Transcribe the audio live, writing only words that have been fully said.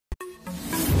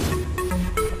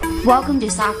Welcome to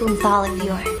Sakung Thali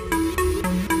Viewer.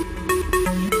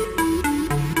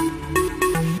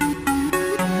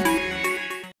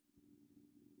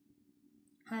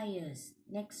 Hi, yes.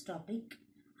 Next topic,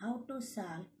 how to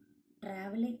solve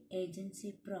traveling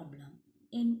agency problem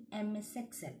in MS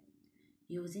Excel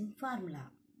using formula.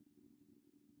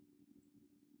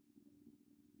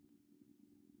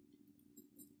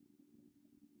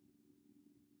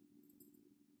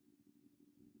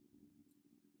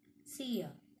 See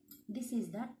here, this is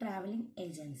the traveling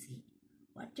agency.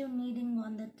 What you needing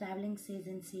on the traveling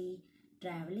agency?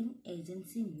 Traveling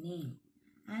agency name.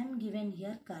 I am given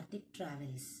here Karthik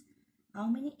Travels. How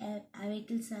many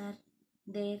vehicles are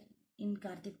there in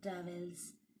Karthik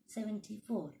Travels?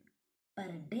 74.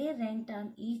 Per day rent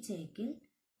on each vehicle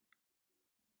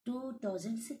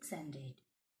 2600.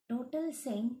 Total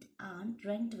sent on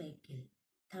rent vehicle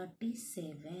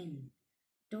 37.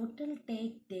 Total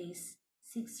take days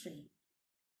 60.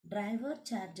 Driver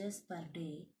charges per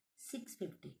day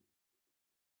 650.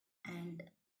 And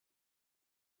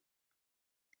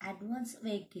advance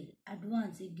vehicle,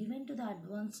 advance is given to the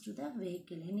advance to the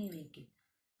vehicle, any vehicle,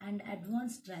 and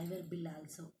advance driver bill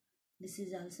also. This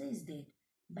is also is there.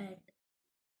 But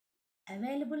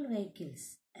available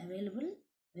vehicles,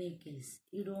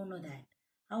 you don't know that.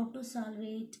 How to solve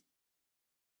it?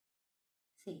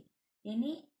 See,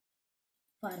 any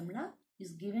formula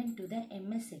is given to the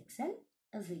MS Excel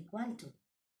is equal to,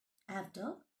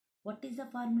 after, what is the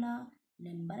formula?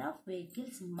 Number of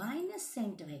vehicles minus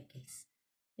sent vehicles.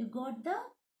 You got the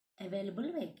available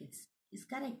vehicles. Is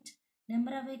correct.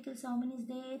 Number of vehicles, how many is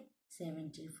there?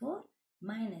 74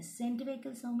 minus sent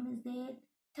vehicles, how many is there?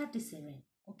 37.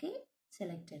 Okay.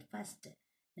 Selected first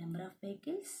number of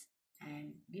vehicles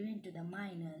and given to the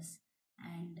minus,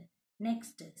 and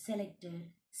next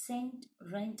selected sent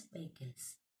rent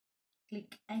vehicles.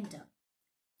 Click enter.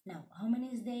 Now how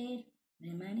many is there?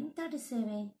 Remaining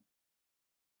 37.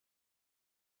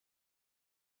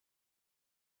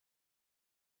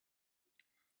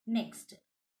 Next,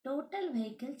 total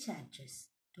vehicle charges.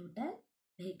 Total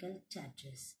vehicle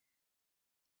charges.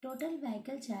 Total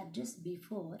vehicle charges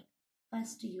before,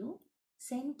 first you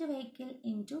sent vehicle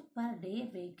into per day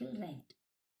vehicle rent.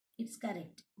 It's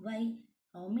correct. Why?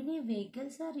 How many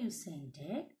vehicles are you sent?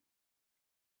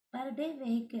 Per day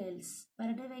vehicles.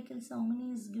 Per day vehicles, how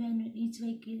many is given each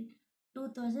vehicle?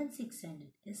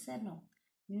 2600. Yes or no?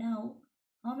 Now,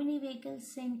 how many vehicles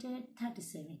sent?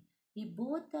 37. If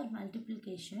both are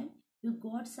multiplication, you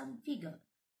got some figure.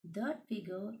 That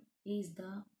figure is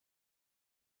the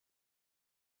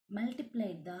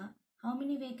multiplied the, how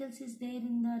many vehicles is there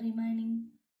in the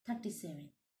remaining?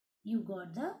 37. You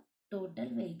got the total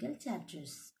vehicle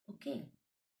charges. Okay.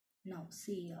 Now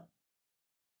see here.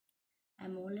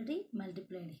 I'm already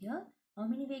multiplied here. How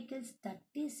many vehicles?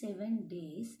 37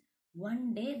 days,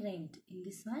 1 day rent. In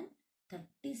this one,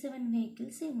 37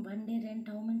 vehicles in 1 day rent.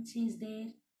 How much is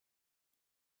there?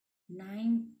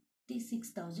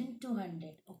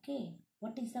 96,200. Okay.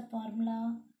 What is the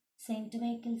formula? Sent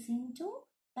vehicles into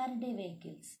per day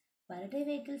vehicles. Per day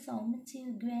vehicles, how much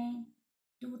is given?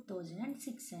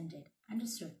 2,600.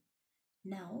 Understood?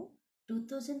 Now,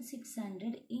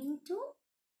 2,600 into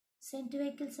sent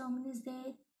vehicles, how many is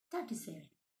there? 37.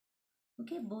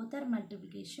 Okay, both are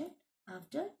multiplication.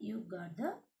 After you got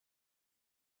the,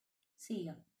 see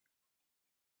here,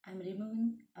 I am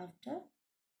removing after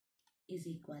is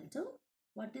equal to,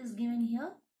 what is given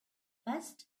here?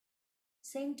 First,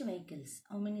 sent vehicles,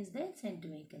 how many is there? Sent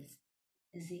vehicles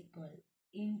is equal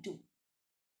into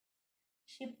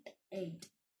shift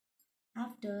 8.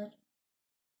 After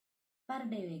per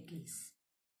day vehicles,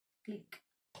 click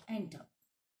enter.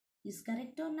 Is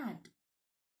correct or not?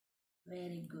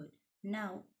 Very good.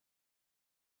 Now,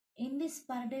 in this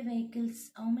per day vehicles,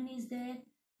 how many is there?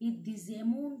 If this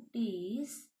amount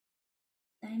is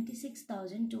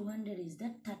 96,200 is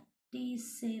the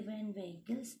 37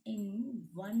 vehicles in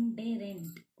 1 day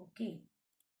rent. Okay.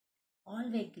 All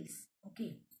vehicles.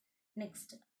 Okay.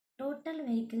 Next, total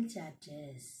vehicle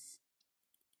charges.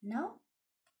 Now,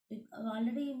 we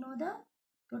already know the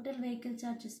total vehicle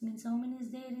charges means how many is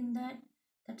there in that?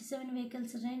 37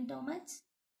 vehicles rent, how much?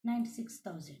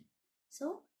 96,000.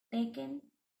 So, taken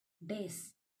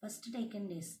days. First taken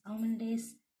days. How many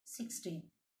days?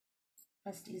 16.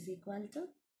 First is equal to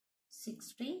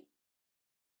 60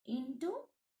 into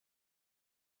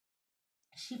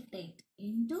shift 8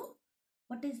 into,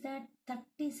 what is that?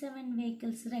 37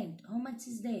 vehicles rent. How much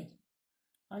is there?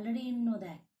 Already you know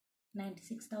that.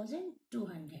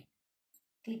 96,200.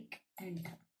 Click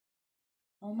enter.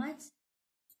 How much?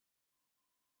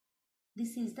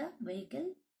 This is the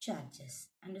vehicle charges.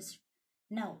 Understood?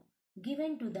 Now,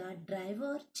 given to the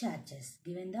driver charges.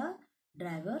 Given the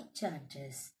driver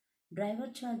charges. Driver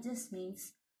charges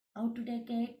means how to take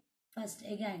it. First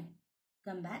again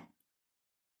come back.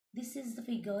 This is the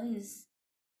figure is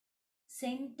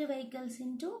sent vehicles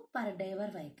into per day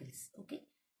vehicles. Okay.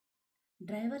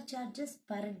 Driver charges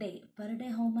per day. Per day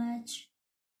how much?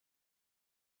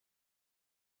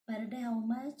 Per day how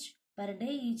much? Per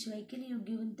day each vehicle you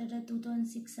given that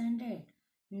 2600.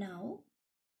 Now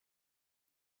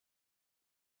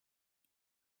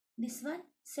this one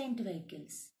sent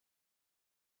vehicles.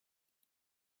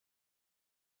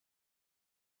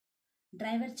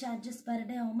 Driver charges per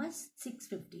day how much?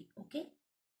 650. Okay.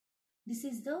 This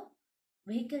is the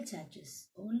vehicle charges.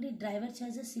 Only driver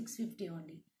charges 650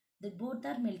 only. They both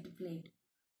are multiplied.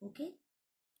 Okay.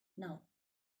 Now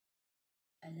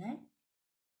again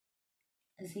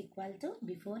is equal to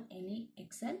before any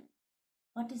Excel.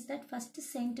 What is that? First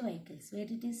sent vehicles. Where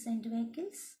it is sent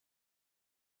vehicles?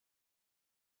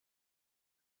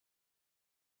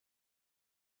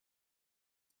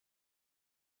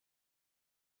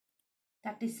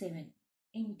 $37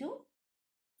 into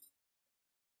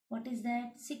what is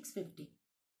that? 650.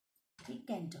 Click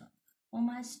enter. How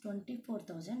much?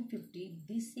 24,050.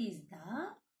 This is the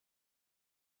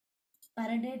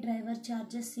per day driver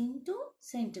charges into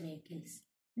sent vehicles.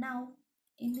 Now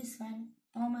in this one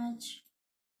how much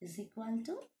is equal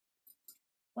to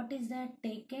what is that?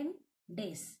 Taken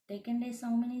days. Taken days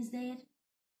how many is there?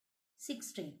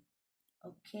 16.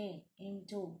 Okay.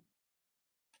 Into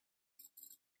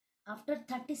after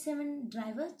 37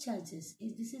 driver charges.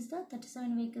 This is the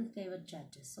 37 vehicle driver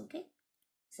charges. Okay.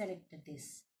 Select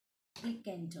this. Click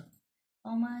enter.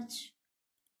 How much?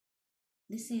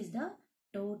 This is the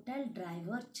total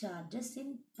driver charges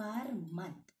in per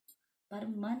month. Per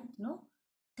month, no?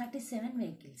 37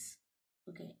 vehicles.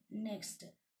 Okay. Next.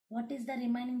 What is the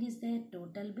remaining is there?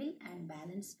 Total bill and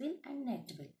balance bill and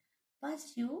net bill.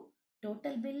 First you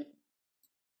total bill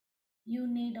you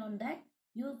need on that.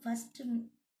 You first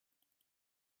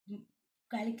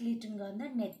calculating on the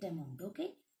net amount.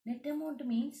 Okay. Net amount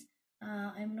means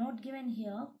I am not given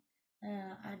here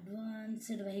advanced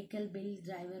vehicle bill,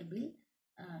 driver bill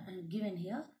given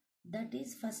here. That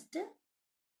is first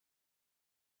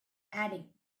adding.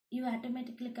 You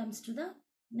automatically comes to the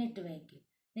net vehicle.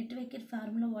 Net vehicle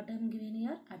formula what I am given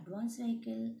here? Advanced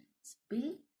vehicle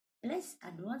bill plus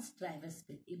advanced driver's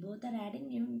bill. You both are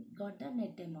adding, you got the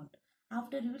net amount.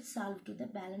 After you will solve to the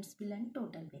balance bill and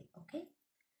total bill. Okay.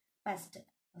 First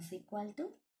is equal to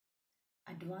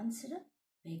advanced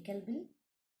vehicle bill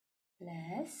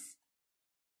plus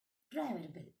driver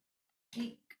bill.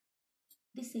 Click.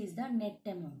 This is the net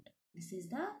amount. This is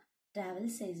the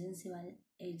travels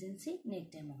agency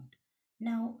net amount.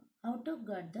 Now how to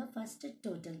get the first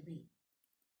total bill?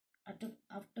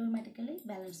 Automatically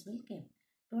balance bill came.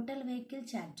 Total vehicle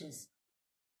charges.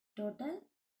 Total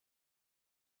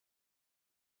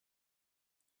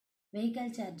vehicle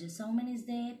charges. How many is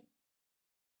there?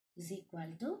 Is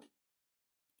equal to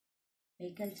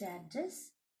vehicle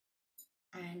charges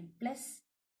and plus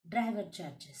driver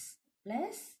charges.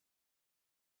 Plus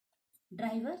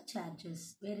driver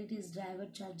charges. Where it is driver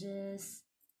charges?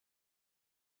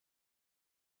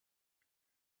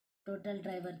 Total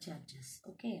driver charges.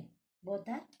 Okay. Both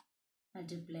are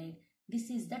multiplied. This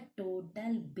is the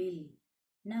total bill.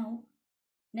 Now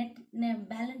net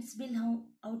balance bill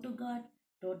how to got?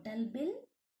 Total bill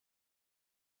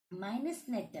minus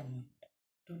net amount.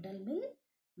 Total bill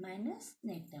minus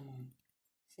net amount.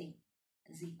 See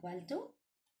is equal to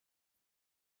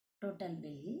total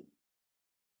bill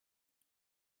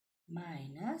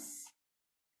minus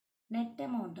net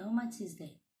amount. How much is there?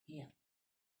 Here.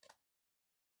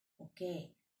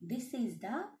 Okay. This is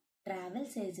the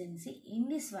travels agency. In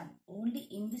this one, only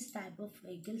in this type of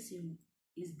vehicles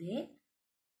is there.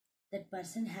 That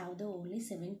person have the only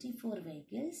 74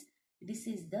 vehicles. This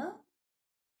is the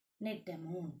net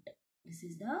amount. This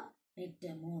is the net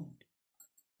amount.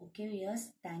 Okay,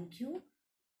 yes, thank you.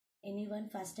 Anyone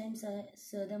first time saw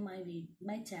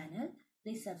my channel,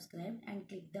 please subscribe and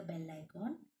click the bell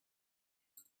icon.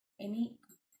 Any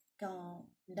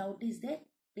doubt is there?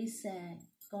 Please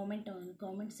comment on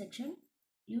comment section.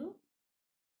 You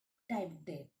type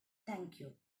there. Thank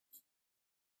you.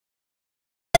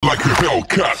 Like a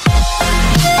Hellcat.